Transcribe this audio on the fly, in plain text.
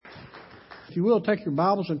If you will, take your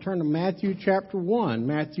Bibles and turn to Matthew chapter 1.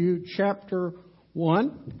 Matthew chapter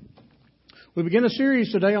 1. We begin a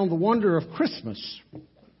series today on the wonder of Christmas.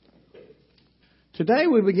 Today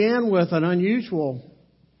we begin with an unusual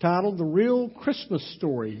title, The Real Christmas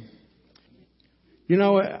Story. You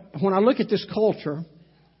know, when I look at this culture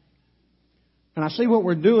and I see what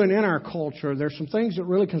we're doing in our culture, there's some things that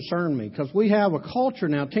really concern me because we have a culture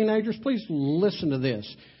now. Teenagers, please listen to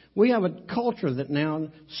this. We have a culture that now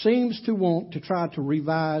seems to want to try to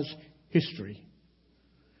revise history.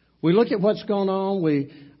 We look at what's going on.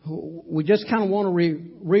 We just kind of want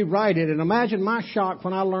to rewrite it. And imagine my shock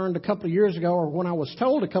when I learned a couple of years ago, or when I was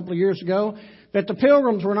told a couple of years ago, that the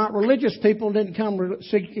Pilgrims were not religious people, didn't come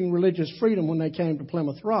seeking religious freedom when they came to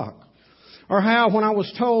Plymouth Rock. Or how when I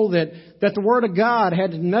was told that the Word of God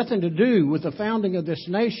had nothing to do with the founding of this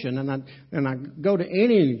nation, and I go to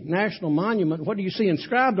any national monument, what do you see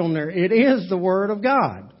inscribed on there? It is the Word of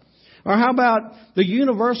God. Or how about the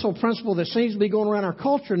universal principle that seems to be going around our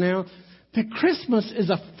culture now, that Christmas is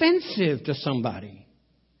offensive to somebody.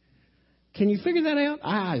 Can you figure that out?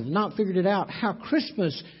 I have not figured it out, how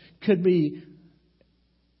Christmas could be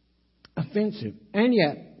offensive. And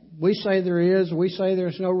yet, we say we say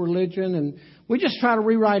there's no religion, and we just try to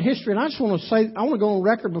rewrite history. And I just want to say, I want to go on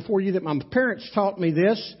record before you that my parents taught me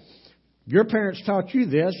this, your parents taught you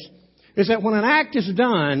this, is that when an act is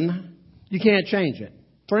done, you can't change it.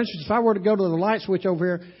 For instance, if I were to go to the light switch over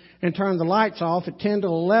here and turn the lights off at 10 to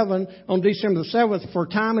 11 on December the 7th for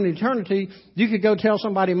time and eternity, you could go tell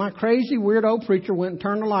somebody, my crazy weirdo preacher went and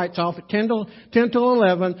turned the lights off at 10 to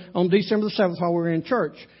 11 on December the 7th while we were in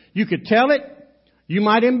church. You could tell it. You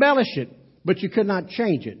might embellish it, but you could not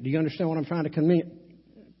change it. Do you understand what I'm trying to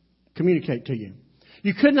communicate to you?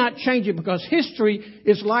 You could not change it because history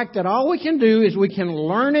is like that. All we can do is we can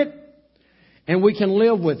learn it and we can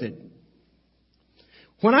live with it.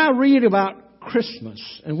 When I read about Christmas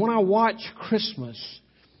and when I watch Christmas,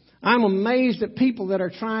 I'm amazed at people that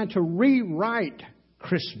are trying to rewrite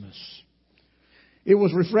Christmas. It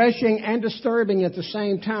was refreshing and disturbing at the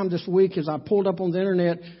same time this week as I pulled up on the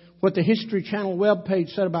internet what the History Channel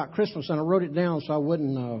webpage said about Christmas, and I wrote it down so I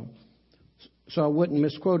wouldn't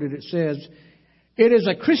misquote it. It says, "It is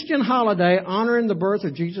a Christian holiday honoring the birth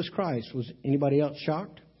of Jesus Christ." Was anybody else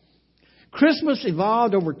shocked? Christmas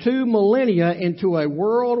evolved over 2 millennia into a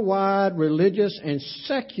worldwide religious and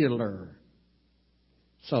secular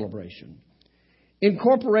celebration,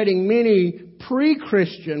 incorporating many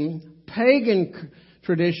pre-Christian pagan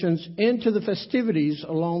traditions into the festivities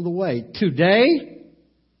along the way. Today,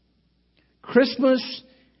 Christmas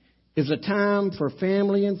is a time for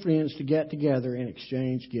family and friends to get together and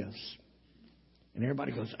exchange gifts. And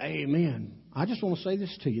everybody goes, amen. I just want to say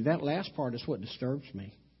this to you. That last part is what disturbs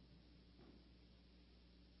me.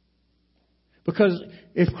 Because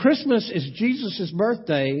if Christmas is Jesus'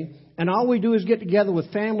 birthday and all we do is get together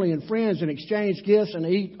with family and friends and exchange gifts and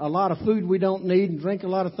eat a lot of food we don't need and drink a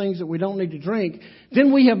lot of things that we don't need to drink,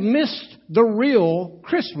 then we have missed the real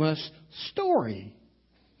Christmas story.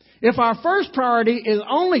 If our first priority is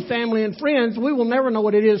only family and friends, we will never know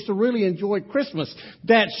what it is to really enjoy Christmas.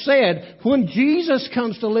 That said, when Jesus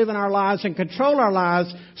comes to live in our lives and control our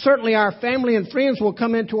lives, certainly our family and friends will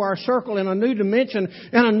come into our circle in a new dimension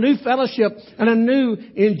and a new fellowship and a new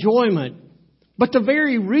enjoyment. But the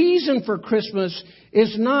very reason for Christmas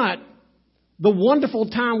is not the wonderful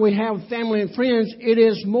time we have with family and friends. It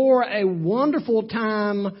is more a wonderful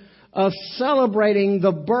time of celebrating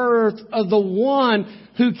the birth of the one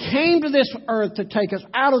who came to this earth to take us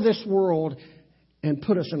out of this world and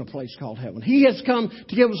put us in a place called heaven. He has come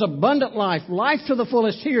to give us abundant life, life to the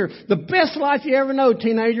fullest here. The best life you ever know,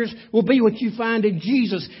 teenagers, will be what you find in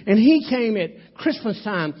Jesus. And He came at Christmas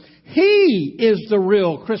time. He is the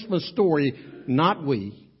real Christmas story, not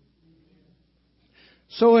we.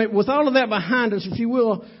 So with all of that behind us, if you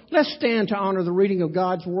will, let's stand to honor the reading of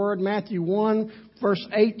God's Word, Matthew 1, verse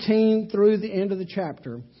 18 through the end of the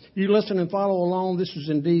chapter. You listen and follow along. This is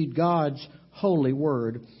indeed God's holy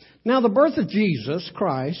Word. Now, the birth of Jesus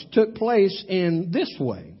Christ took place in this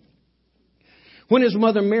way. When His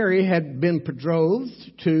mother Mary had been betrothed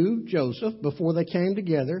to Joseph before they came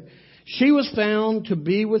together, she was found to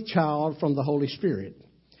be with child from the Holy Spirit.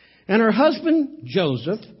 And her husband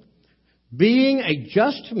Joseph, being a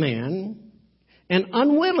just man and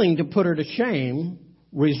unwilling to put her to shame,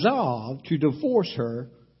 resolved to divorce her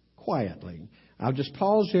quietly. I'll just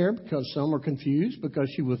pause here because some are confused because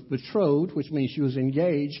she was betrothed, which means she was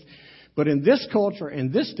engaged. But in this culture,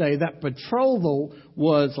 in this day, that betrothal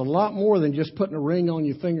was a lot more than just putting a ring on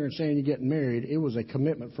your finger and saying you're getting married. It was a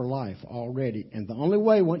commitment for life already. And the only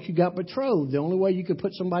way, once you got betrothed, the only way you could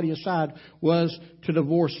put somebody aside was to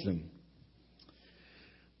divorce them.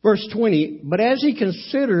 Verse 20, but as he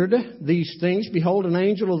considered these things, behold, an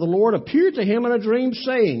angel of the Lord appeared to him in a dream,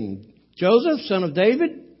 saying, Joseph, son of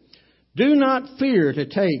David, do not fear to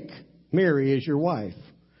take Mary as your wife.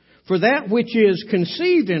 For that which is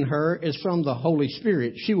conceived in her is from the Holy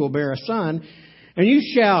Spirit. She will bear a son, and you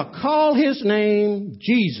shall call his name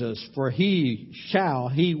Jesus, for he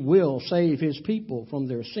will save his people from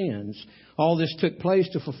their sins. All this took place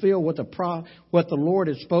to fulfill what the Lord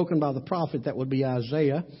had spoken by the prophet, that would be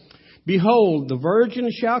Isaiah. Behold, the virgin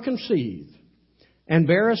shall conceive and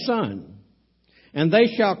bear a son, and they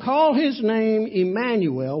shall call his name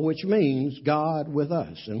Emmanuel, which means God with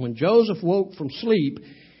us. And when Joseph woke from sleep,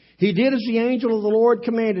 he did as the angel of the Lord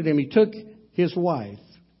commanded him. He took his wife,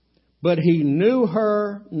 but he knew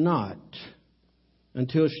her not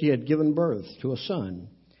until she had given birth to a son,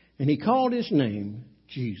 and he called his name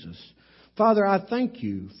Jesus. Father, I thank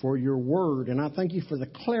you for your word, and I thank you for the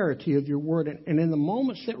clarity of your word. And in the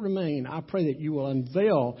moments that remain, I pray that you will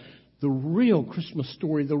unveil the real Christmas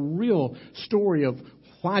story, the real story of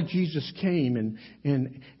why Jesus came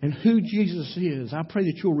and who Jesus is. I pray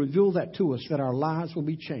that you'll reveal that to us, that our lives will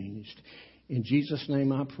be changed. In Jesus'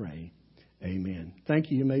 name I pray. Amen. Thank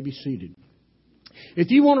you. You may be seated.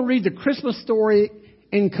 If you want to read the Christmas story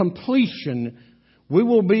in completion, we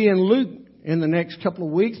will be in Luke in the next couple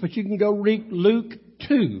of weeks, but you can go read Luke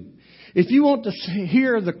 2. If you want to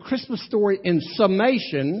hear the Christmas story in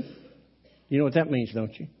summation, you know what that means,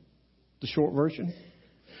 don't you? The short version.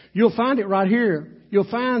 You'll find it right here. You'll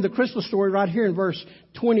find the Christmas story right here in verse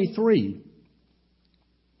 23.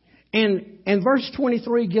 And verse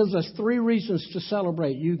 23 gives us 3 reasons to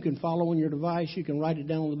celebrate. You can follow on your device. You can write it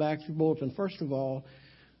down on the back of your bulletin. First of all,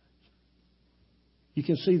 you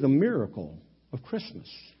can see the miracle of Christmas.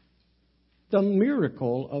 The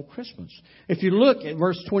miracle of Christmas. If you look at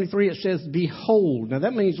verse 23, it says, behold. Now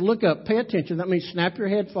that means look up, pay attention. That means snap your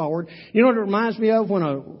head forward. You know what it reminds me of when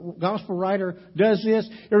a gospel writer does this?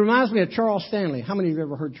 It reminds me of Charles Stanley. How many of you have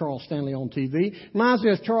ever heard Charles Stanley on TV? It reminds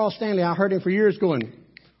me of Charles Stanley. I heard him for years going,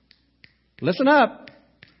 listen up,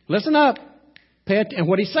 listen up. And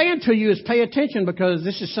what he's saying to you is pay attention, because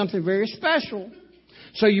this is something very special.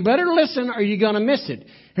 So you better listen or you're going to miss it.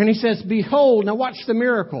 And he says, behold, now watch the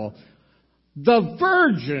miracle. The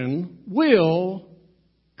virgin will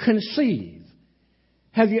conceive.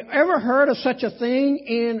 Have you ever heard of such a thing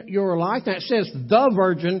in your life? Now it says the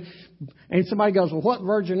virgin, and somebody goes, well, what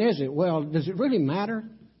virgin is it? Well, does it really matter?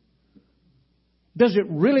 Does it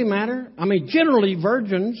really matter? I mean, generally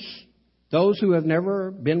virgins, those who have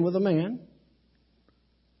never been with a man,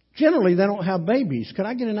 generally they don't have babies. Could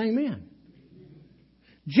I get an amen?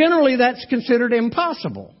 Generally that's considered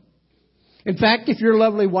impossible. In fact, if your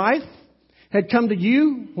lovely wife had come to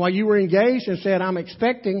you while you were engaged and said, I'm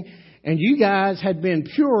expecting, and you guys had been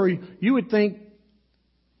pure, you would think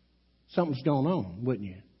something's going on, wouldn't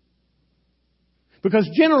you? Because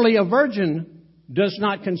generally a virgin does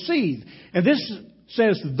not conceive. And this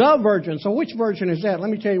says the virgin. So which virgin is that? Let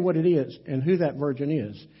me tell you what it is and who that virgin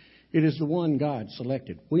is. It is the one God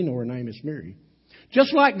selected. We know her name is Mary.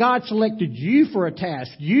 Just like God selected you for a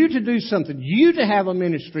task, you to do something, you to have a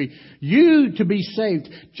ministry, you to be saved.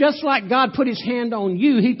 Just like God put his hand on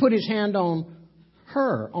you, he put his hand on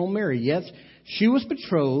her, on Mary. Yes, she was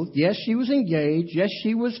betrothed. Yes, she was engaged. Yes,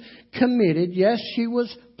 she was committed. Yes, she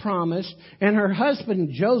was promised. And her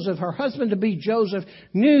husband, Joseph, her husband-to-be Joseph,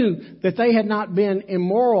 knew that they had not been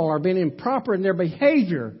immoral or been improper in their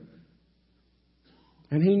behavior.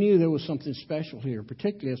 And he knew there was something special here,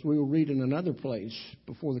 particularly as we will read in another place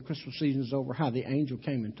before the Christmas season is over, how the angel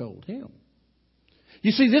came and told him.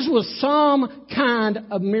 You see, this was some kind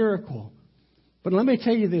of miracle. But let me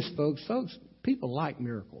tell you this, folks. People like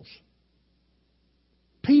miracles.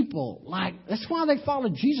 That's why they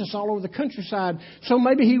followed Jesus all over the countryside. So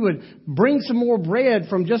maybe he would bring some more bread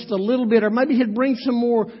from just a little bit, or maybe he'd bring some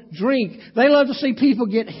more drink. They love to see people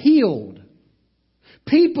get healed.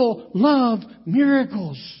 People love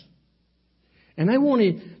miracles. And they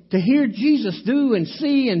wanted to hear Jesus do and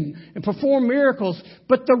see and perform miracles.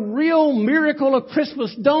 But the real miracle of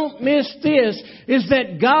Christmas, don't miss this, is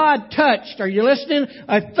that God touched, are you listening?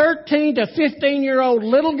 A 13 to 15-year-old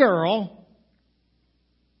little girl.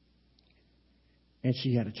 And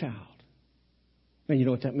she had a child. And you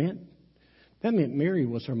know what that meant? That meant Mary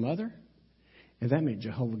was her mother. And that meant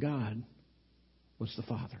Jehovah God was the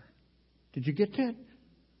father. Did you get that?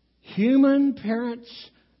 Human parents,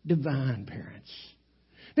 divine parents.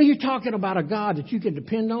 Now you're talking about a God that you can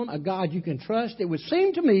depend on, a God you can trust. It would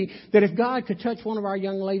seem to me that if God could touch one of our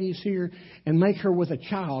young ladies here and make her with a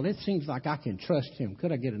child, it seems like I can trust him.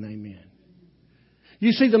 Could I get an amen?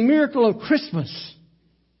 You see, the miracle of Christmas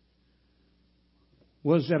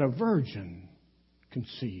was that a virgin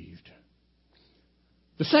conceived.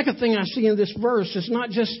 The second thing I see in this verse is not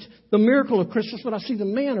just the miracle of Christmas, but I see the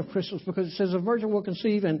man of Christmas, because it says a virgin will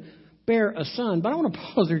conceive and bear a son. But I want to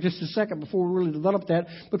pause there just a second before we really develop that,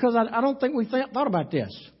 because I don't think we thought about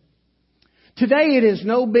this. Today it is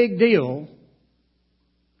no big deal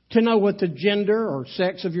to know what the gender or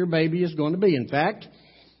sex of your baby is going to be. In fact,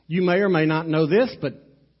 you may or may not know this, but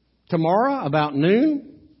tomorrow about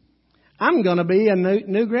noon, I'm going to be a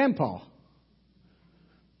new grandpa.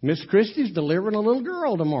 Miss Christie's delivering a little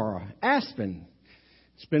girl tomorrow, Aspen.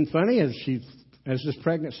 It's been funny as this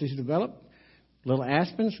pregnancy's developed. Little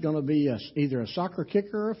Aspen's going to be either a soccer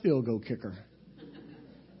kicker or a field goal kicker.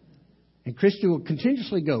 And Christy will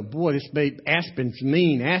continuously go, boy, this babe, Aspen's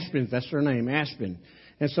mean. Aspen, that's her name, Aspen.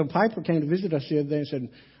 And so Piper came to visit us the other day and said,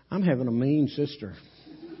 I'm having a mean sister.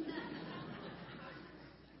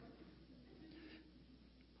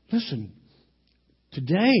 Listen,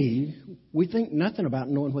 today we think nothing about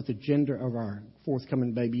knowing what the gender of our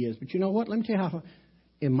forthcoming baby is. But you know what? Let me tell you how,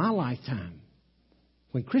 in my lifetime,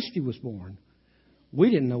 when Christy was born,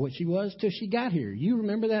 we didn't know what she was till she got here. You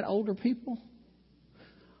remember that, older people?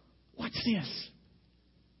 Watch this.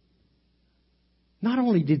 Not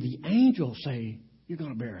only did the angel say, you're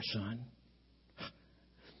going to bear a son.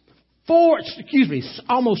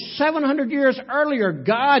 Almost 700 years earlier,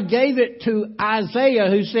 God gave it to Isaiah,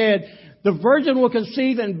 who said, the virgin will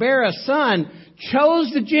conceive and bear a son,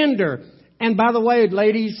 chose the gender. And by the way,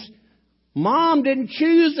 ladies, Mom didn't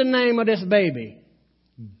choose the name of this baby.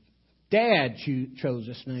 Dad chose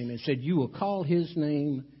this name and said, you will call his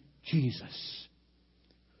name Jesus.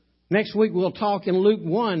 Next week we'll talk in Luke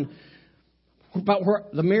 1 about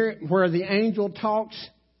where the angel talks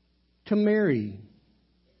to Mary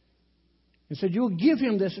and said, you'll give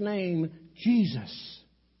him this name, Jesus.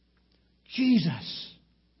 Jesus.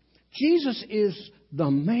 Jesus is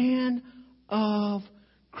the man of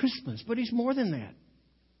Christmas, but he's more than that.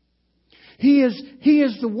 He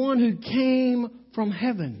is the one who came from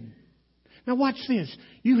heaven. Now watch this.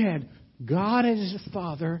 You had God as his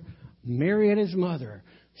father, Mary as his mother.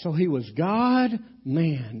 So he was God,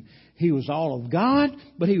 man. He was all of God,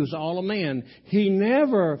 but he was all a man. He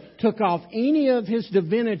never took off any of his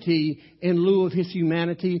divinity in lieu of his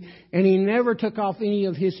humanity, and he never took off any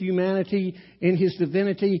of his humanity in his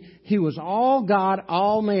divinity. He was all God,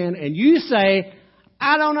 all man. And you say,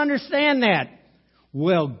 I don't understand that.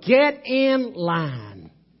 Well, get in line.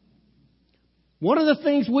 One of the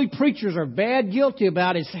things we preachers are bad guilty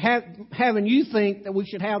about is having you think that we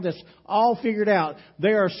should have this all figured out.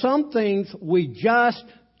 There are some things we just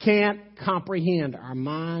can't comprehend. Our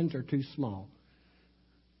minds are too small.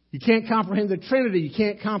 You can't comprehend the Trinity. You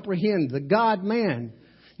can't comprehend the God-man.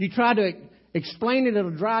 You try to explain it, it'll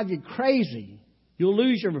drive you crazy. You'll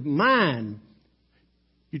lose your mind.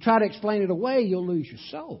 You try to explain it away, you'll lose your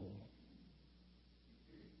soul.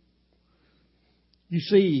 You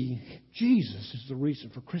see, Jesus is the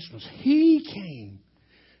reason for Christmas. He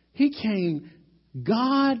came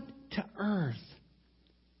God to earth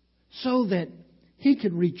so that he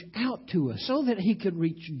could reach out to us, so that he could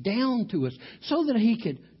reach down to us, so that he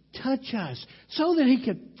could touch us, so that he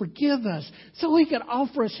could forgive us, so he could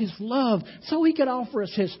offer us his love, so he could offer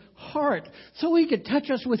us his heart, so he could touch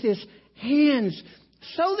us with his hands,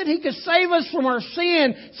 so that he could save us from our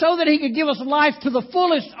sin, so that he could give us life to the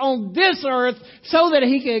fullest on this earth, so that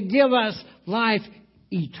he could give us life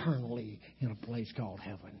eternally in a place called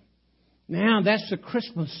heaven. Now, that's the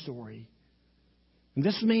Christmas story. And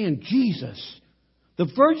this man, Jesus,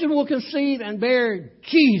 the virgin will conceive and bear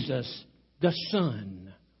Jesus, the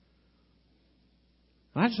Son.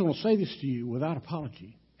 I just want to say this to you without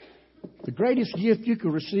apology. The greatest gift you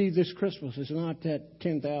could receive this Christmas is not that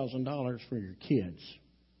 $10,000 for your kids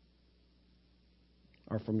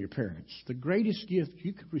or from your parents. The greatest gift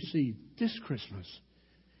you could receive this Christmas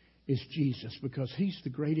is Jesus, because he's the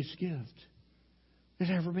greatest gift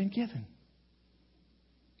that's ever been given.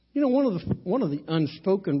 You know, one of the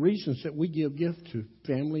unspoken reasons that we give gifts to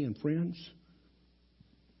family and friends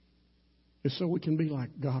is so we can be like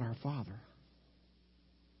God our Father,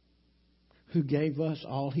 who gave us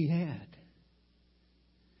all he had.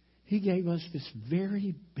 He gave us this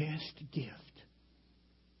very best gift.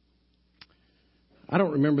 I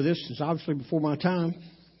don't remember this. It's obviously before my time.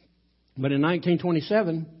 But in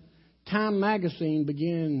 1927, Time magazine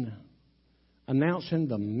began announcing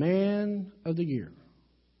the Man of the Year.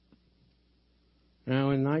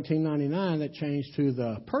 Now, in 1999, that changed to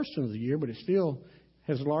the Person of the Year, but it still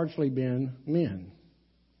has largely been men.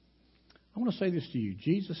 I want to say this to you.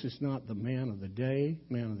 Jesus is not the man of the day,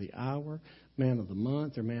 man of the hour, man of the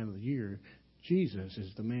month, or man of the year. Jesus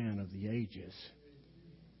is the man of the ages.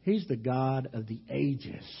 He's the God of the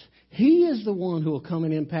ages. He is the one who will come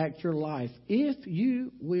and impact your life if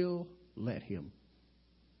you will let Him.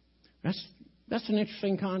 That's an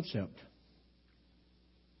interesting concept.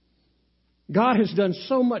 God has done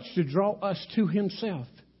so much to draw us to Himself,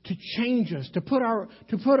 to change us, to put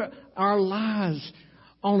our lives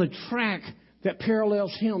on a track that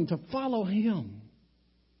parallels Him, to follow Him.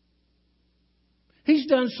 He's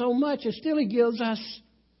done so much, and still He gives us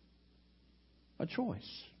a choice.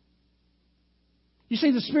 You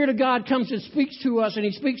see, the Spirit of God comes and speaks to us, and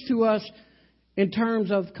He speaks to us in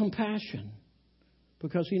terms of compassion.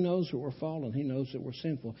 Because He knows that we're fallen. He knows that we're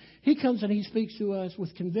sinful. He comes and He speaks to us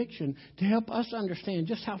with conviction to help us understand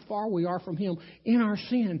just how far we are from Him in our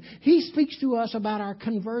sin. He speaks to us about our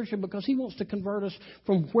conversion because He wants to convert us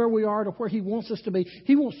from where we are to where He wants us to be.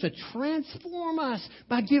 He wants to transform us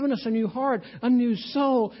by giving us a new heart, a new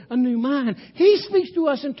soul, a new mind. He speaks to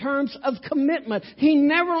us in terms of commitment. He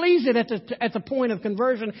never leaves it at the point of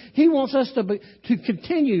conversion. He wants us to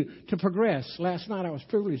continue to progress. Last night I was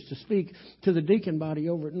privileged to speak to the deacon body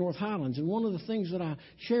over at North Highlands. And one of the things that I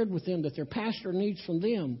shared with them that their pastor needs from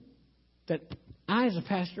them, that I as a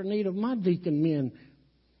pastor need of my deacon men,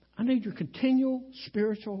 I need your continual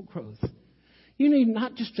spiritual growth. You need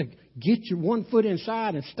not just to get your one foot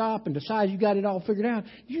inside and stop and decide you got it all figured out.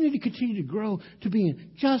 You need to continue to grow to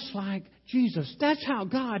being just like Jesus. That's how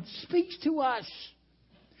God speaks to us.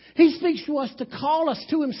 He speaks to us to call us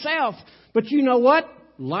to Himself. But you know what?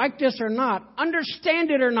 Like this or not, understand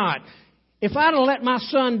it or not, if I'd have let my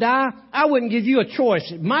son die, I wouldn't give you a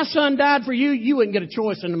choice. If my son died for you, you wouldn't get a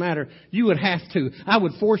choice in the matter. You would have to. I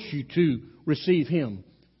would force you to receive Him.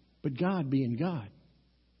 But God being God,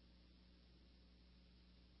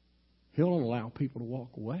 He'll allow people to walk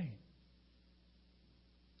away.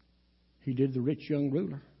 He did the rich young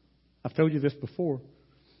ruler. I've told you this before.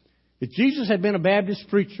 If Jesus had been a Baptist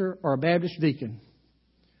preacher or a Baptist deacon,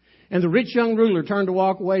 and the rich young ruler turned to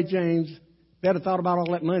walk away, James, they'd have thought about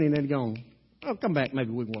all that money and they'd gone, "Oh, come back,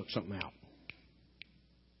 maybe we can work something out."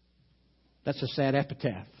 That's a sad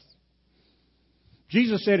epitaph.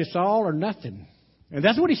 Jesus said it's all or nothing. And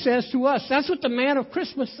that's what He says to us. That's what the man of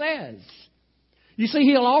Christmas says. You see,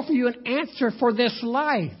 He'll offer you an answer for this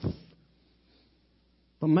life.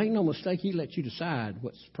 But make no mistake, He lets you decide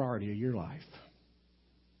what's the priority of your life.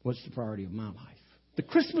 What's the priority of my life? The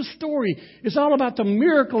Christmas story is all about the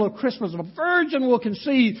miracle of Christmas. A virgin will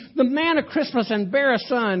conceive, the man of Christmas, and bear a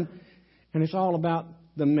son. And it's all about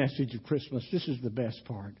the message of Christmas. This is the best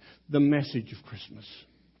part. The message of Christmas.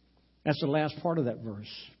 That's the last part of that verse.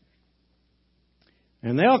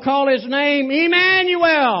 And they'll call His name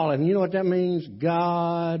Emmanuel. And you know what that means?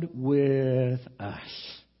 God with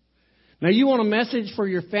us. Now you want a message for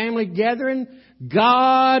your family gathering?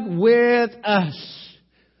 God with us.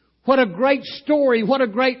 What a great story. What a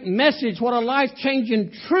great message. What a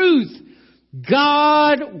life-changing truth.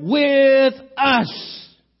 God with us.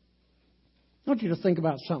 I want you to think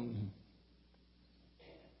about something.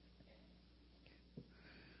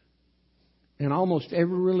 In almost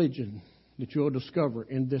every religion that you'll discover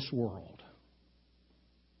in this world,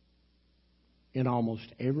 in almost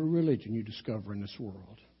every religion you discover in this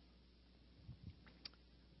world,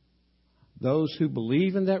 those who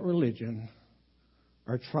believe in that religion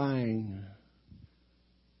are trying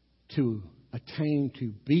to attain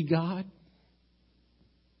to be God.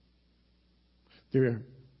 They're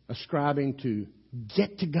ascribing to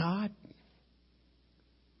get to God.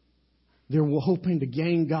 They're hoping to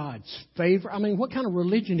gain God's favor. I mean, what kind of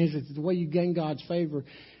religion is it that the way you gain God's favor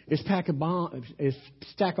is stack a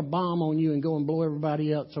bomb on you and go and blow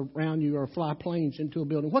everybody else around you or fly planes into a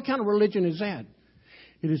building? What kind of religion is that?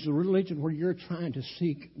 It is a religion where you're trying to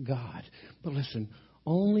seek God. But listen,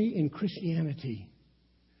 only in Christianity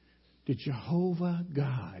did Jehovah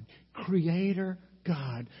God, Creator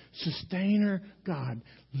God, Sustainer God,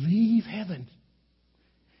 leave heaven.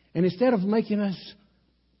 And instead of making us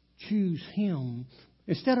choose Him,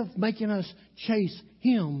 instead of making us chase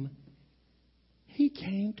Him, He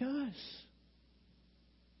came to us.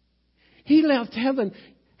 He left heaven.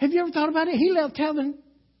 Have you ever thought about it? He left heaven.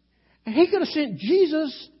 And He could have sent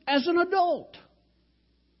Jesus as an adult.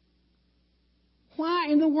 Why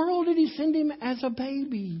in the world did He send Him as a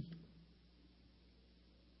baby?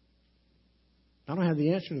 I don't have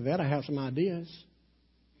the answer to that. I have some ideas.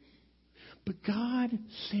 But God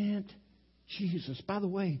sent Jesus. By the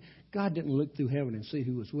way, God didn't look through heaven and see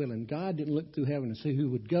who was willing. God didn't look through heaven and see who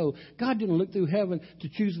would go. God didn't look through heaven to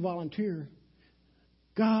choose a volunteer.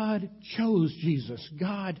 God chose Jesus.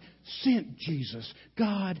 God sent Jesus.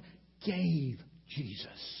 God gave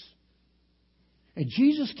Jesus. And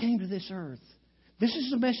Jesus came to this earth. This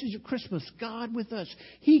is the message of Christmas. God with us.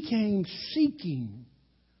 He came seeking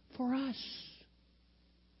for us.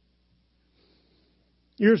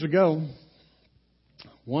 Years ago,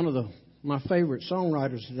 one of my favorite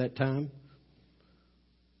songwriters at that time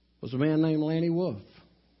was a man named Lanny Wolf.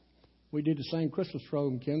 We did the same Christmas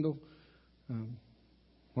program, Kendall,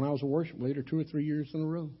 when I was a worship leader 2 or 3 years in a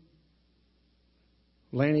row.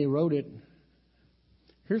 Lanny wrote it.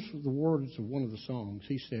 Here's the words of one of the songs.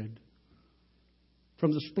 He said,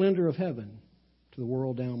 "From the splendor of heaven to the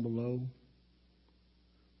world down below,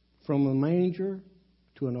 from a manger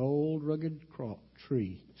to an old rugged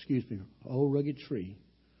tree,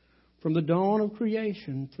 from the dawn of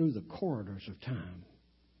creation through the corridors of time,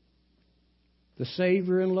 the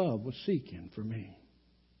Savior in love was seeking for me.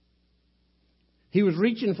 He was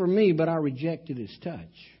reaching for me, but I rejected His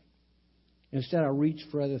touch. Instead, I reached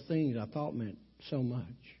for other things I thought meant so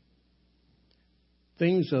much.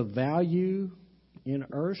 Things of value in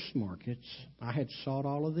earth's markets, I had sought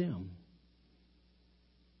all of them.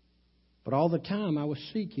 But all the time I was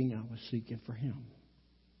seeking for Him.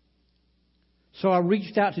 So I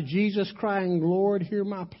reached out to Jesus, crying, 'Lord, hear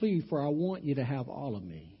my plea, for I want You to have all of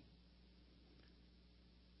me.'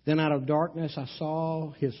 Then out of darkness I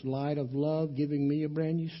saw His light of love giving me a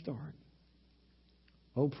brand new start.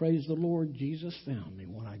 Oh, praise the Lord, Jesus found me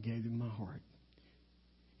when I gave Him my heart.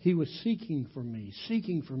 He was seeking for me.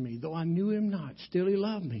 Though I knew Him not, still He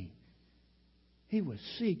loved me. He was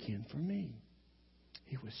seeking for me.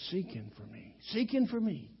 He was seeking for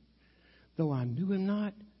me. Though I knew Him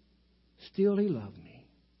not, still He loved me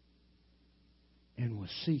and was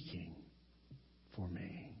seeking for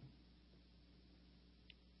me."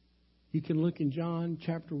 You can look in John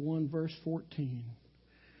chapter 1, verse 14,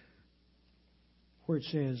 where it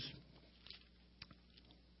says,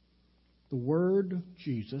 "The Word,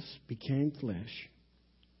 Jesus, became flesh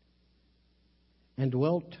and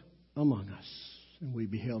dwelt among us, and we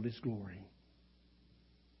beheld His glory.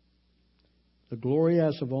 The glory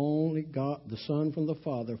as of only God, the Son from the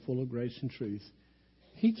Father, full of grace and truth."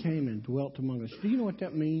 He came and dwelt among us. Do you know what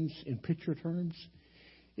that means in picture terms?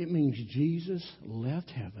 It means Jesus left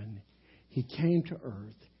heaven. He came to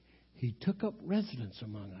earth. He took up residence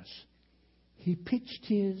among us. He pitched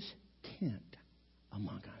His tent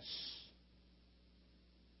among us.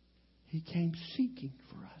 He came seeking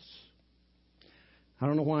for us. I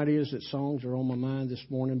don't know why it is that songs are on my mind this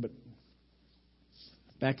morning, but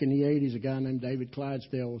back in the 80s, a guy named David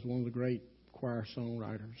Clydesdale was one of the great choir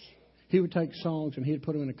songwriters. He would take songs and he'd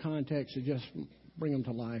put them in a context to just bring them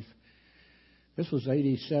to life. This was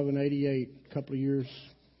 87, 88, a couple of years.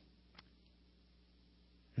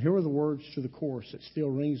 And here are the words to the chorus that still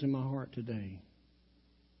rings in my heart today.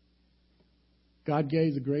 God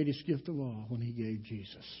gave the greatest gift of all when He gave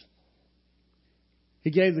Jesus. He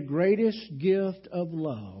gave the greatest gift of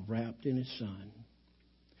love wrapped in His Son.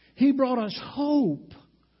 He brought us hope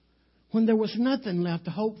when there was nothing left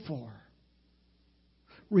to hope for.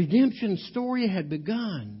 Redemption's story had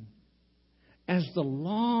begun as the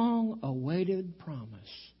long-awaited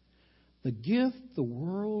promise, the gift the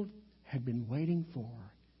world had been waiting for,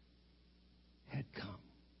 had come.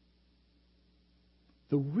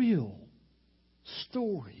 The real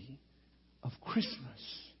story of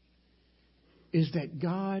Christmas is that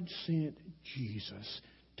God sent Jesus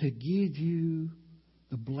to give you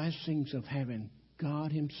the blessings of having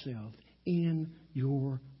God Himself in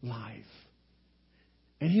your life.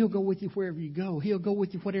 And He'll go with you wherever you go. He'll go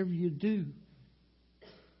with you whatever you do.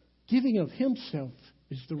 Giving of Himself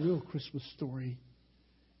is the real Christmas story.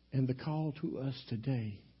 And the call to us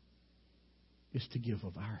today is to give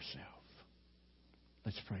of ourselves.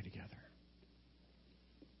 Let's pray together.